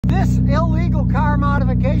this illegal car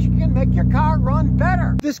modification can make your car run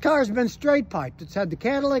better. This car's been straight piped. It's had the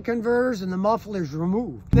catalytic converters and the mufflers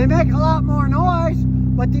removed. They make a lot more noise,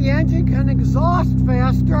 but the engine can exhaust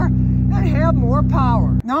faster and have more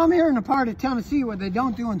power. Now I'm here in a part of Tennessee where they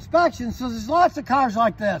don't do inspections, so there's lots of cars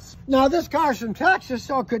like this. Now this car's from Texas,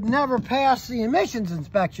 so it could never pass the emissions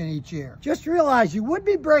inspection each year. Just realize you would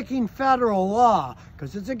be breaking federal law,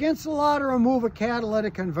 because it's against the law to remove a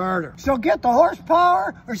catalytic converter. So get the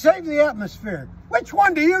horsepower or save the atmosphere. Which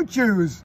one do you choose?